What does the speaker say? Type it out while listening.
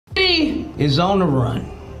Diddy is on the run.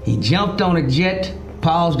 He jumped on a jet,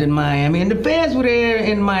 paused in Miami, and the feds were there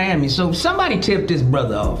in Miami. So somebody tipped this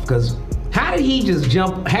brother off, because how did he just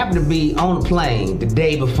happen to be on a plane the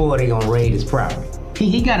day before they gonna raid his property?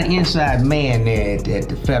 He got an inside man there at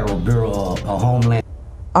the Federal Bureau of Homeland.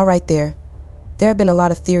 All right there. There have been a lot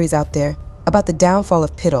of theories out there about the downfall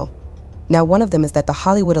of Piddle. Now one of them is that the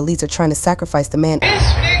Hollywood elites are trying to sacrifice the man. This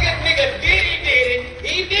nigga Diddy did it.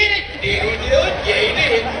 He did it. Diddy did it. Yeah, he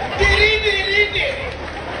did. Diddy did it.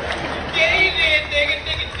 Yeah, he did, nigga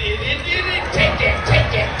did it. Take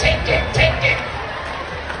that.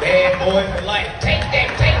 Bad boy for life. Take that.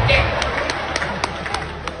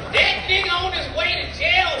 That nigga on his way to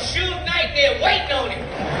jail, Suge Knight there waiting on him.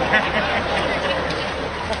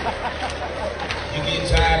 You get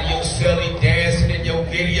tired of your silly dancing in your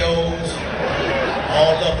videos,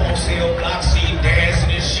 all up on cell block, see you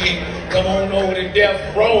dancing and shit. Come on over to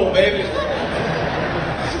death row, baby.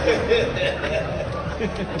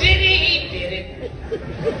 He did it.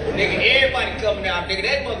 Nigga, everybody coming out, nigga.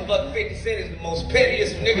 That motherfucker 50 Cent is the most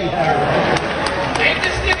pettiest nigga on earth. Ain't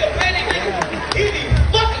this nigga petty, nigga? He be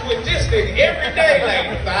fucking with this nigga every day,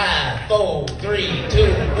 like 5, 4, 3,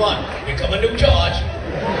 2, 1. Here come a new charge.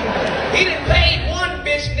 He done paid one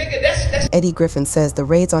bitch, nigga. That's Eddie Griffin says the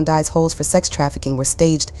raids on Dye's holes for sex trafficking were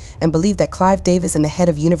staged and believed that Clive Davis and the head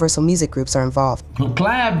of Universal Music Groups are involved. Well,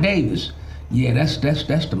 Clive Davis, yeah, that's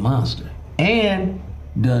the monster. And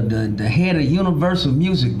the head of Universal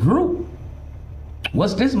Music Group,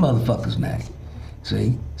 what's this motherfucker's name?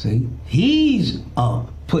 See, he's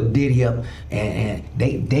put Diddy up, and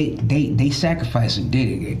they sacrificing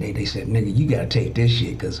Diddy. They said, nigga, you gotta take this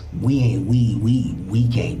shit, cause we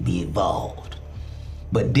can't be involved.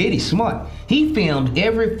 But Diddy's smart. He filmed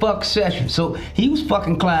every fuck session. So he was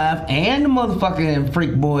fucking Clive and the motherfucking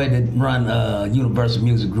freak boy that run Universal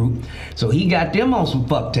Music Group. So he got them on some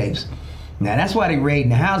fuck tapes. Now that's why they raiding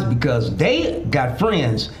the house, because they got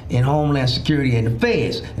friends in Homeland Security and the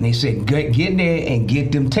feds. And they said, get in there and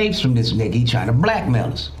get them tapes from this nigga. He trying to blackmail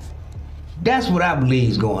us. That's what I believe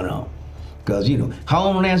is going on. Because, you know,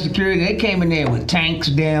 Homeland Security, they came in there with tanks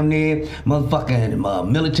down there, motherfucking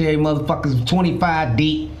military motherfuckers 25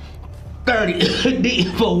 deep, 30 deep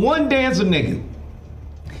for one dancing nigga.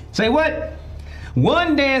 Say what?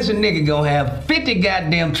 One dancing nigga gonna have 50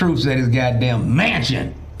 goddamn troops at his goddamn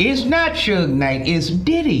mansion. It's not Suge Knight, it's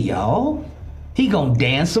Diddy, y'all. He gonna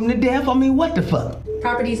dance him to death? I mean, what the fuck?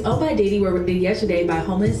 Properties owned by Diddy were raided yesterday by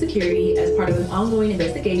Homeland Security as part of an ongoing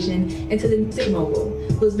investigation into the music mogul,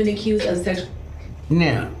 who's been accused of sexual...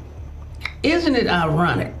 Now, isn't it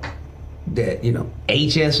ironic that, you know,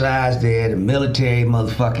 HSI's there, the military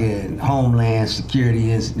motherfucking Homeland Security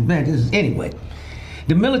is... Anyway,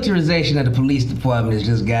 the militarization of the police department has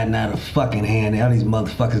just gotten out of fucking hand. All these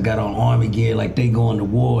motherfuckers got on army gear like they going to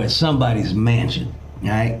war at somebody's mansion, all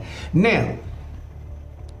right? Now,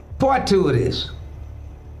 part two of this.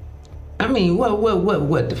 I mean,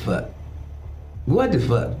 what the fuck? What the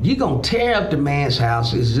fuck? You gonna tear up the man's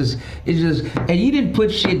house? It's just, and you didn't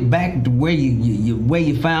put shit back to where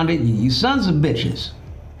you found it. You sons of bitches.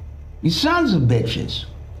 You sons of bitches.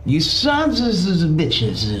 You sons of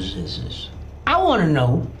bitches. I want to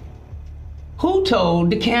know who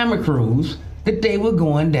told the camera crews that they were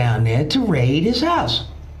going down there to raid his house.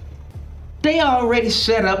 They already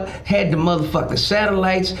set up, had the motherfucking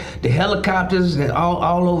satellites, the helicopters that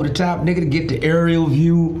all over the top, nigga, to get the aerial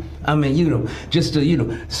view. I mean, you know, just to, you know,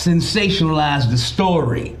 sensationalize the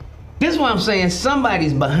story. This is what I'm saying.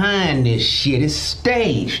 Somebody's behind this shit. It's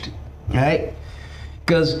staged, right?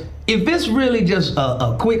 Because if it's really just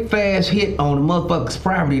a quick, fast hit on the motherfucker's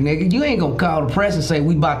property, nigga, you ain't gonna call the press and say,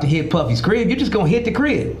 we about to hit Puffy's crib. You're just gonna hit the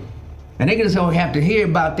crib. And they just gonna have to hear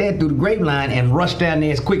about that through the grapevine and rush down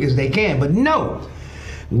there as quick as they can. But no,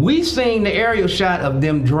 we seen the aerial shot of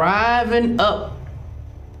them driving up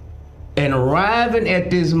and arriving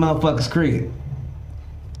at this motherfucker's crib.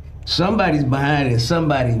 Somebody's behind it,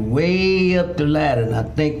 somebody way up the ladder, and I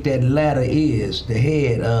think that ladder is the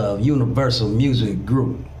head of Universal Music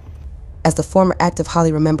Group. As the former active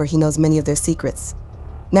Hollywood member, he knows many of their secrets.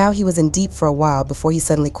 Now he was in deep for a while before he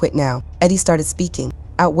suddenly quit now. Eddie started speaking,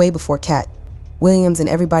 out way before Cat. Williams and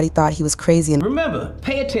everybody thought he was crazy and... Remember,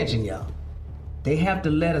 pay attention, y'all. They have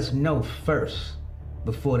to let us know first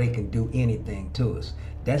before they can do anything to us.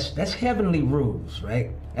 That's heavenly rules,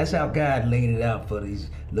 right? That's how God laid it out for these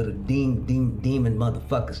little demon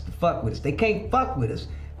motherfuckers to fuck with us. They can't fuck with us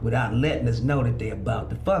without letting us know that they're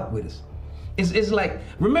about to fuck with us. It's like,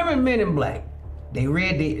 remember Men in Black? They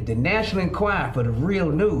read the National Enquirer for the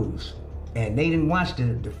real news, and they didn't watch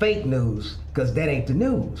the fake news, because that ain't the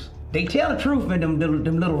news. They tell the truth in them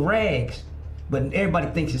little rags, but everybody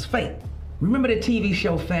thinks it's fake. Remember the TV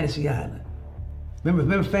show Fantasy Island?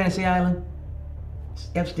 Remember Fantasy Island? It's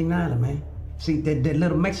Epstein Island, man. See that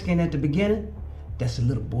little Mexican at the beginning? That's a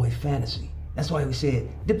little boy fantasy. That's why we said,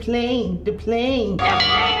 the plane, the plane. The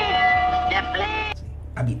plane, the plane. See,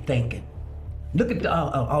 I be thinking. Look at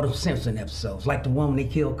all those Simpson episodes, like the one when they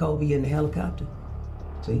killed Kobe in the helicopter.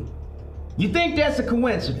 See? You think that's a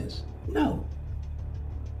coincidence? No.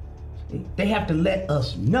 See? They have to let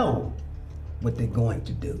us know what they're going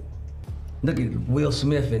to do. Look at Will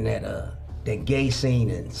Smith in that gay scene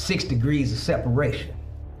in 6 Degrees of Separation.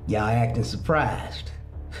 Y'all acting surprised.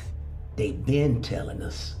 They've been telling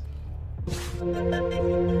us.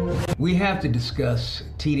 We have to discuss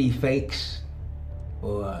TD fakes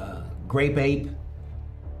or grape ape.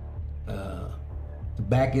 The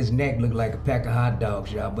back of his neck looked like a pack of hot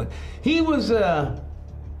dogs, y'all. But he was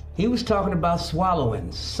talking about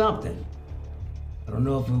swallowing something. I don't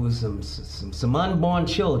know if it was some unborn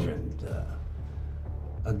children,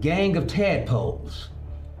 a gang of tadpoles.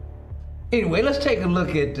 Anyway, let's take a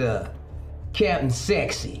look at Captain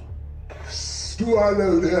Sexy.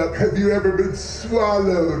 Swallowed up. Have you ever been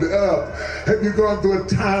swallowed up? Have you gone through a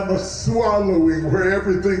time of swallowing where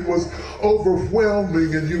everything was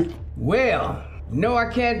overwhelming and you... Well, no, I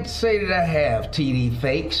can't say that I have, TD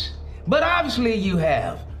fakes. But obviously you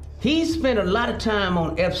have. He spent a lot of time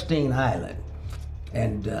on Epstein Island.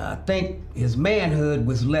 And I think his manhood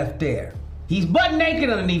was left there. He's butt naked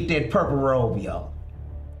underneath that purple robe, y'all.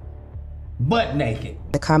 Butt naked.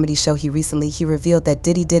 The comedy show he revealed that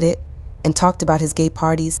Diddy did it and talked about his gay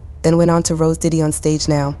parties, then went on to roast Diddy on stage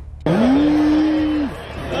now. Oh,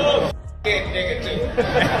 nigga too.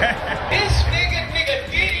 This nigga,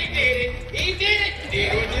 Diddy did it. He did it.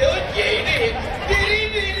 Diddy do it. Yeah, he did it.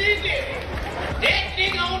 Diddy. That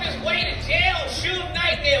nigga on his way to jail, Suge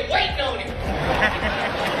Knight there waiting on him.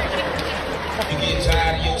 You get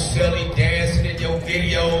tired of your silly dancing in your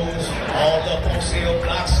videos, all up on cell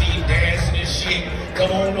block, see dancing and shit.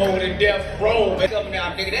 Come on over to death row. Coming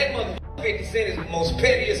out, nigga. That motherfucker 50 Cent is the most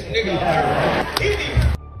pettiest nigga on earth. He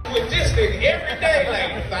be with this nigga every day,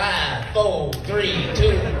 like 5, 4, 3,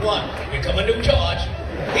 2, 1. Here come a new charge.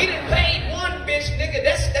 He done paid one bitch, nigga.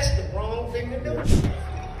 That's the wrong thing to do.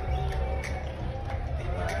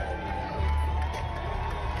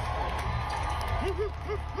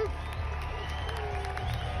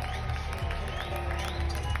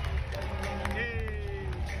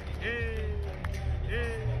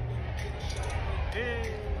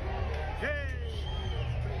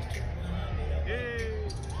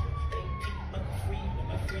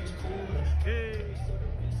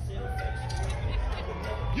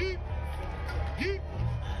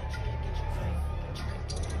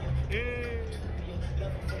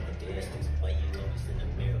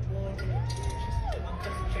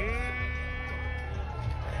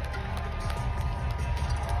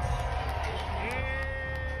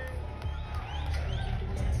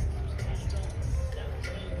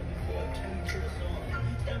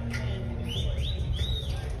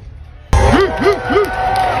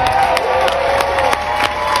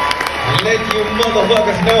 Let you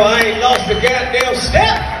motherfuckers know I ain't lost a goddamn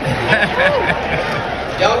step.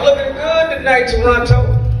 Y'all looking good tonight, Toronto.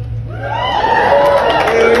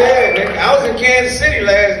 Hell yeah, nigga. I was in Kansas City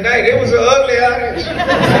last night. It was an ugly audience. I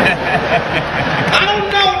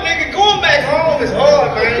don't know, nigga. Going back home is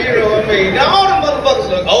hard, man. You know what I mean? Now all the motherfuckers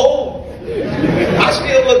look old. I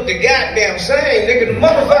still look the goddamn same, nigga. The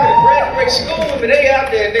motherfuckers that graduate school with me, they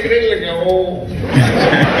out there, nigga, they looking old.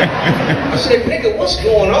 I said, nigga, what's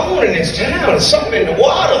going on in this town? There's something in the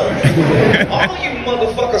water. All you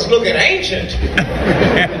motherfuckers looking ancient.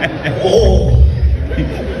 Whoa.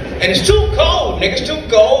 And it's too cold, nigga. It's too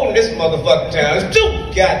cold in this motherfucking town. It's too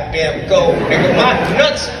goddamn cold, nigga. My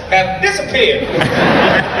nuts have disappeared.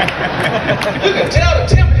 You can tell the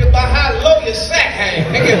temperature by how low your sack hangs,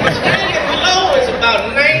 nigga. If it's standing below, it's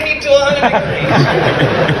about 90 to 100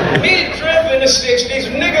 degrees. Mid-trip in the 60s,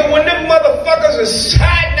 nigga, when them motherfuckers is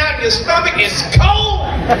hiding out your stomach, it's cold.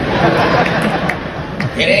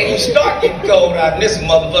 It ain't even start getting cold out in this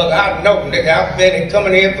motherfucker. I know, nigga. I've been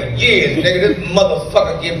coming here for years, nigga. This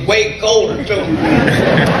motherfucker get way colder, too.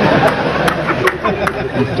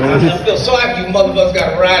 I feel sorry for you motherfuckers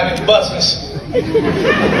gotta ride the buses.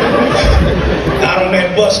 Out on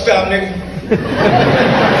that bus stop, nigga.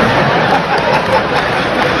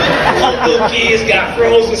 All little kids got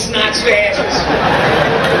frozen snotched asses.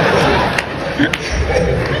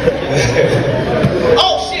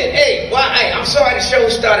 Oh shit, hey, why? Hey, I'm sorry the show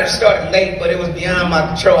started late, but it was beyond my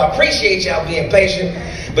control. I appreciate y'all being patient.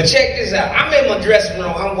 But check this out. I'm in my dressing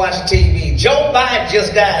room. I'm watching TV. Joe Biden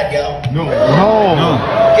just died, y'all. No.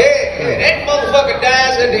 Yeah, that motherfucker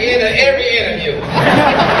dies at the end of every interview.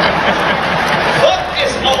 Fuck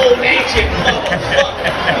this old ancient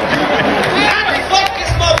motherfucker. How the fuck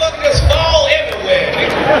this motherfucker just fall everywhere,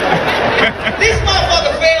 nigga? This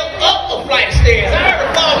motherfucker fell up a flight of stairs. I heard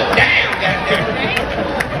him falling down, goddamn.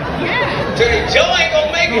 Tell you, Joe ain't gonna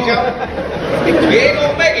make it, y'all. He ain't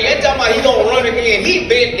gonna make it. You're talking about he gonna run again. He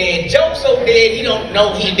been dead. Joe so dead, he don't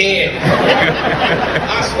know he dead.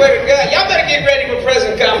 I swear to God, y'all better get ready for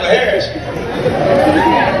President Kamala Harris.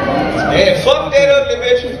 And fuck that ugly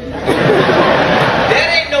bitch. That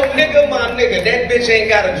ain't no nigga, my nigga. That bitch ain't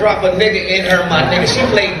gotta drop a nigga in her, my nigga. She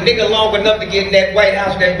played nigga long enough to get in that White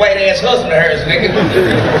House, that white ass husband of hers, nigga.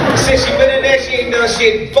 Since she been in there, she ain't done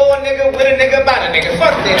shit for a nigga, with a nigga, about a nigga.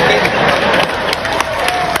 Fuck that nigga.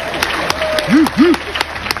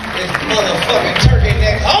 This motherfucking turkey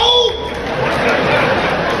neck. Oh!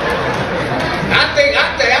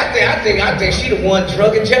 I think she the one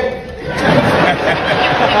drugging Joe.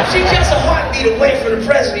 She just a heartbeat away from the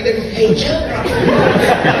president. Nigga, hey Joe,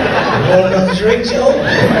 you want another drink, Joe?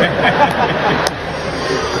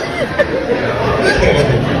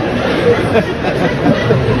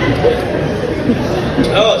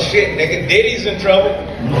 Oh shit, nigga, Diddy's in trouble.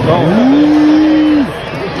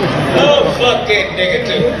 Oh fuck that nigga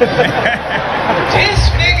too. This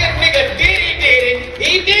nigga Diddy did it.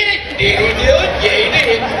 He did it. Did he do it? Yeah, he did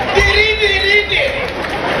it. Did it.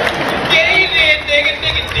 Yeah, he did, nigga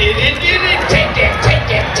did it. Take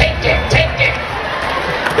that.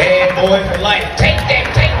 Bad boy for life. Take that.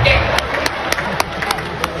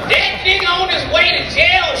 That nigga on his way to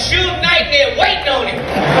jail, Suge Knight there waiting on him.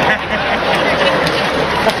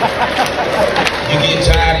 You get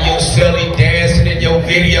tired of your silly dancing in your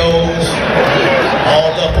videos.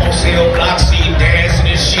 All up on cell block, see you dancing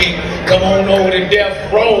and shit. Come on over to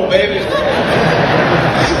death row, baby.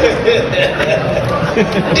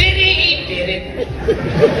 He did it.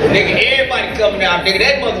 Nigga, everybody coming out, nigga.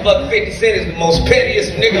 That motherfucker 50 Cent is the most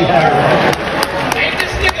pettiest nigga on earth. Ain't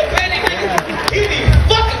this nigga petty, nigga? He be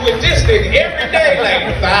fucking with this nigga every day,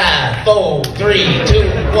 like 5, 4, 3,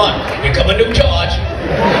 2, 1. Here come a new charge.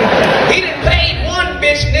 He done paid one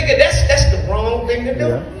bitch, nigga. That's the wrong thing to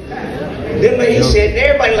do. Then when he said,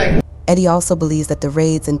 everybody like. Eddie also believes that the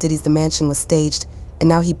raids in Diddy's The Mansion was staged, and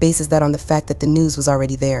now he bases that on the fact that the news was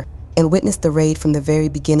already there. And witnessed the raid from the very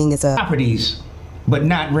beginning as a properties, but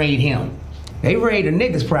not raid him. They raid a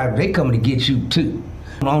nigga's property, they coming to get you too.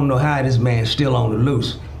 I don't know how this man's still on the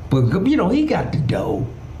loose, but you know, he got the dough,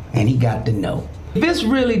 and he got the know. If it's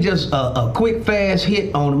really just a quick, fast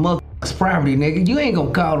hit on the motherfucker's property, nigga, you ain't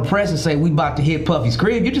gonna call the press and say, we about to hit Puffy's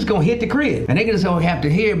crib. You're just gonna hit the crib. And they just gonna have to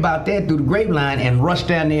hear about that through the grapevine and rush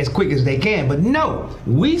down there as quick as they can. But no,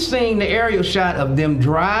 we seen the aerial shot of them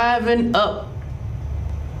driving up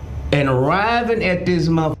and arriving at this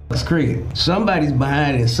motherfucker's crib. Somebody's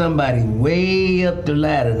behind it, somebody way up the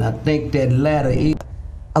ladder, and I think that ladder is...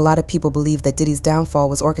 A lot of people believe that Diddy's downfall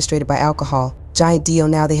was orchestrated by alcohol. Giant Dio,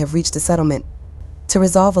 now they have reached a settlement. To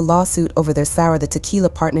resolve a lawsuit over their Sour the Tequila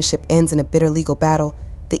partnership ends in a bitter legal battle,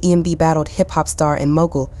 the EMB battled hip-hop star and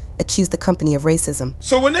mogul accused the company of racism.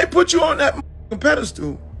 So when they put you on that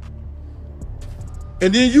pedestal,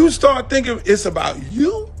 and then you start thinking it's about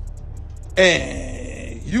you,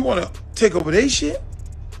 and you want to take over their shit,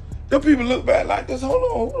 them people look back like this, hold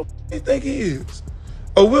on, who the f do you think he is?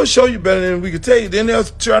 Oh, we'll show you better than we can tell you. Then they'll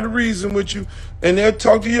try to reason with you, and they'll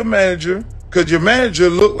talk to your manager, because your manager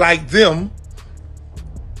look like them,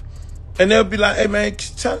 and they'll be like, hey man,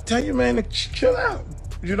 tell your man to chill out,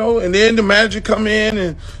 you know? And then the manager come in,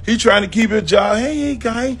 and he trying to keep his job. Hey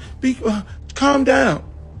guy, calm down.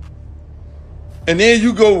 And then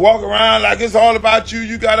you go walk around like it's all about you.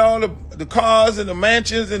 You got all the cars and the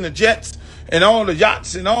mansions and the jets and all the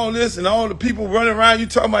yachts and all this and all the people running around. You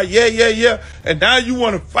talking about yeah. And now you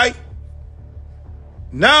want to fight.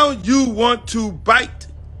 Now you want to bite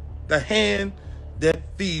the hand that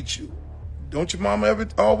feeds you. Don't your mama ever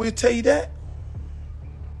always tell you that?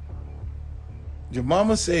 Your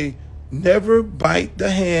mama say, never bite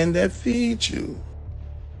the hand that feeds you.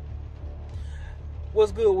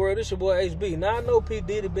 What's good, world? It's your boy HB. Now I know P.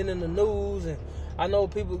 Diddy been in the news, and I know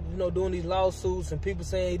people, you know, doing these lawsuits and people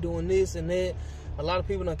saying he doing this and that. A lot of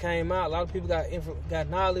people done came out. A lot of people got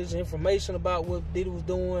knowledge and information about what Diddy was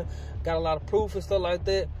doing. Got a lot of proof and stuff like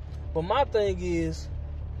that. But my thing is,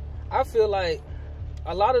 I feel like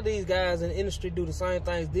a lot of these guys in the industry do the same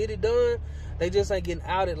things Diddy done. They just ain't getting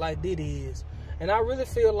outed like Diddy is. And I really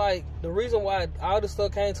feel like the reason why all this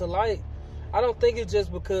stuff came to light I don't think it's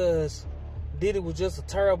just because Diddy was just a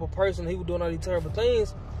terrible person. He was doing all these terrible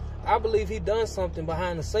things. I believe he done something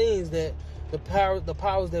behind the scenes that the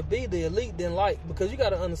powers that be, the elite, didn't like. Because you got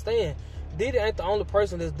to understand, Diddy ain't the only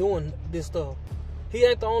person that's doing this stuff. He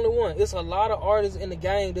ain't the only one. It's a lot of artists in the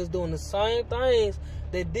game that's doing the same things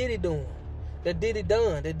that Diddy doing, that Diddy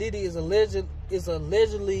done, that Diddy is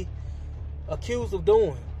allegedly accused of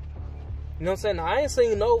doing. You know what I'm saying? Now, I ain't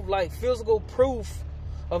seen no like physical proof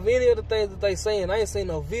of any of the things that they saying. I ain't seen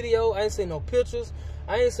no video. I ain't seen no pictures.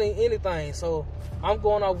 I ain't seen anything. So I'm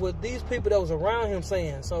going off what these people that was around him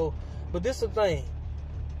saying. So, but this is the thing.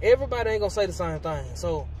 Everybody ain't gonna say the same thing.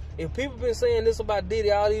 So if people been saying this about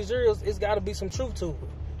Diddy all these years, it's got to be some truth to it.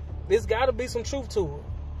 There's got to be some truth to it.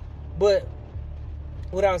 But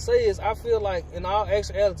what I say is, I feel like in all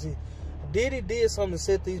actuality, Diddy did something to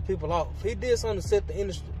set these people off. He did something to set the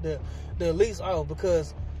industry, the elites off,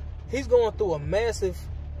 because he's going through a massive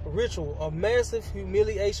ritual, a massive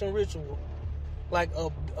humiliation ritual, like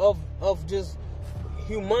of just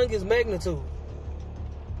humongous magnitude.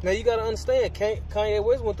 Now you got to understand, Kanye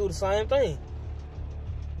West went through the same thing,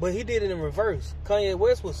 but he did it in reverse. Kanye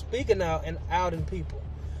West was speaking out and outing people.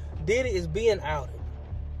 Diddy is being outed.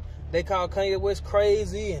 They called Kanye West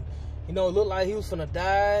crazy, and you know, it looked like he was finna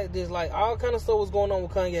die. There's like all kind of stuff was going on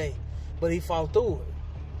with Kanye, but he fought through it.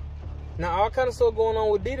 Now all kind of stuff going on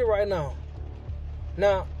with Diddy right now.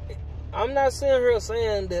 Now, I'm not sitting here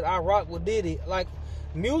saying that I rock with Diddy. Like,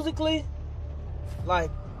 musically, like,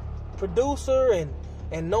 producer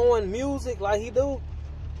and knowing music like he do,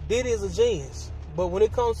 Diddy is a genius. But when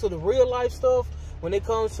it comes to the real life stuff, when it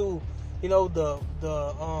comes to, you know, the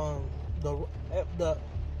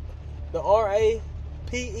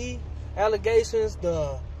RAPE allegations,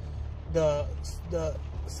 the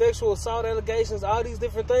sexual assault allegations, all these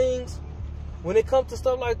different things, when it comes to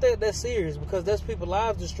stuff like that, that's serious, because that's people's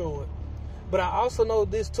lives destroyed. But I also know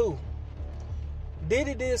this too.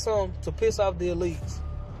 Diddy did something to piss off the elites.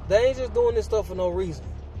 They ain't just doing this stuff for no reason.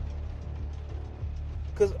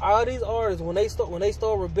 Cause all these artists, when they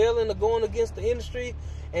start rebelling or going against the industry,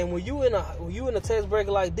 and when you in a tax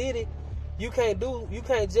bracket like Diddy, you can't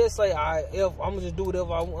just say, I'm gonna just do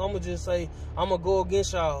whatever I'm gonna just say I'm gonna go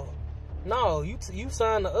against y'all. No, you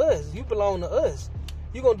signed to us. You belong to us.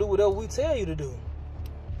 You gonna do whatever we tell you to do.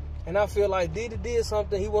 And I feel like Diddy did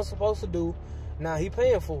something he wasn't supposed to do. Now he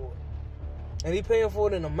paying for it. And he paying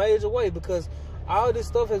for it in a major way, because all this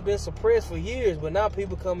stuff has been suppressed for years, but now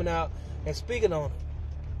people coming out and speaking on it.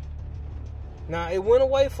 Now it went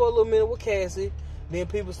away for a little minute with Cassie. Then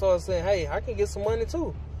people started saying, hey, I can get some money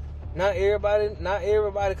too. Not everybody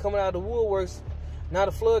coming out of the woodworks. Now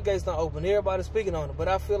the floodgates not open. Everybody speaking on it. But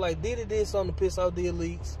I feel like Diddy did something to piss off the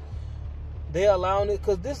elites. They're allowing it,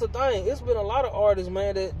 because this is the thing. It's been a lot of artists,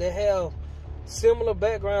 man, that have similar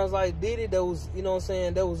backgrounds like Diddy, that was, you know what I'm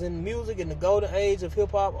saying, that was in music in the golden age of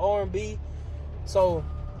hip-hop, R&B. So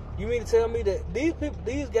you mean to tell me that these people,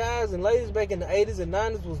 these guys and ladies back in the 80s and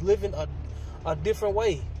 90s was living a different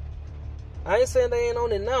way? I ain't saying they ain't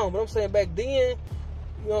on it now, but I'm saying back then,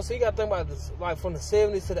 you know, so you got to think about this, like from the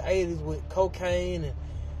 70s to the 80s with cocaine and,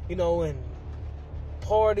 you know, and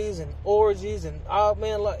parties and orgies and all,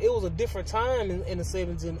 man, like it was a different time in the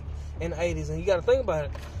 70s and 80s. And you got to think about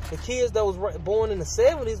it. The kids that was born in the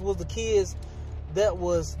 70s was the kids that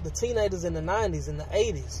was the teenagers in the 90s and the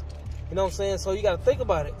 80s. You know what I'm saying? So you got to think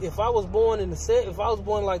about it. If I was born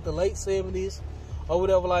like the late 70s or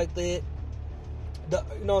whatever like that,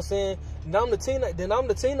 you know what I'm saying? Then I'm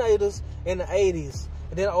the teenagers in the 80s.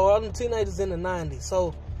 Or I'm the teenagers in the 90s.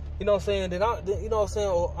 So, you know what I'm saying? You know what I'm saying?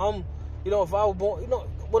 Or you know, if I was born, you know,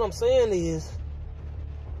 what I'm saying is,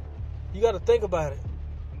 you got to think about it.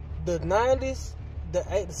 The 90s, the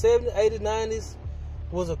 70s, 80s, 90s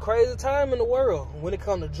was a crazy time in the world when it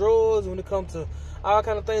comes to drugs, when it comes to all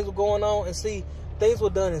kind of things were going on. And see, things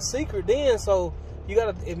were done in secret then. So you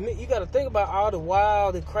got to think about all the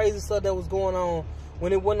wild and crazy stuff that was going on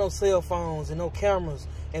when there wasn't no cell phones and no cameras,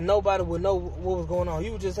 and nobody would know what was going on.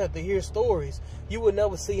 You would just have to hear stories. You would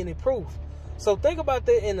never see any proof. So think about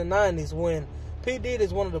that in the 90s when P. Diddy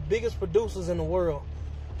is one of the biggest producers in the world.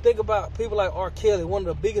 Think about people like R. Kelly, one of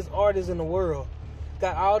the biggest artists in the world.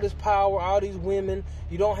 Got all this power, all these women.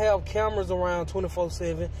 You don't have cameras around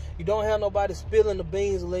 24/7. You don't have nobody spilling the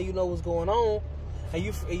beans and letting you know what's going on. And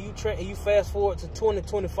you fast forward to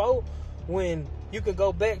 2024 when you can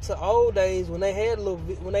go back to old days when they had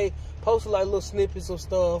when they posted like little snippets of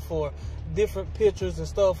stuff or different pictures and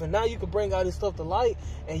stuff, and now you can bring all this stuff to light,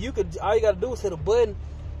 and all you got to do is hit a button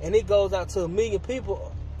and it goes out to 1 million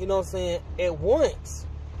people, you know what I'm saying, at once.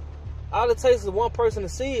 All it takes is one person to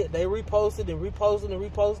see it. They repost it and repost it and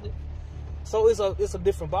repost it. So it's a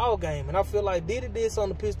different ball game, and I feel like Diddy did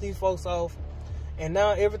something to piss these folks off, and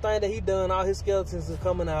now everything that he done, all his skeletons are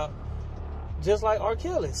coming out, just like R.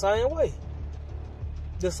 Kelly, same way.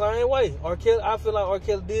 The same way. R. Kelly, I feel like R.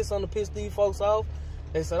 Kelly did something to piss these folks off.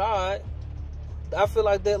 They said, all right. I feel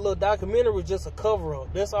like that little documentary was just a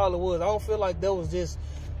cover-up. That's all it was. I don't feel like that was just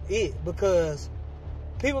it, because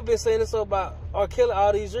people been saying this about R. Kelly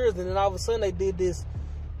all these years, and then all of a sudden they did this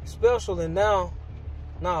special, and now,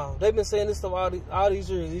 nah, they've been saying this stuff all these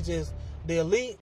years. It's just the elite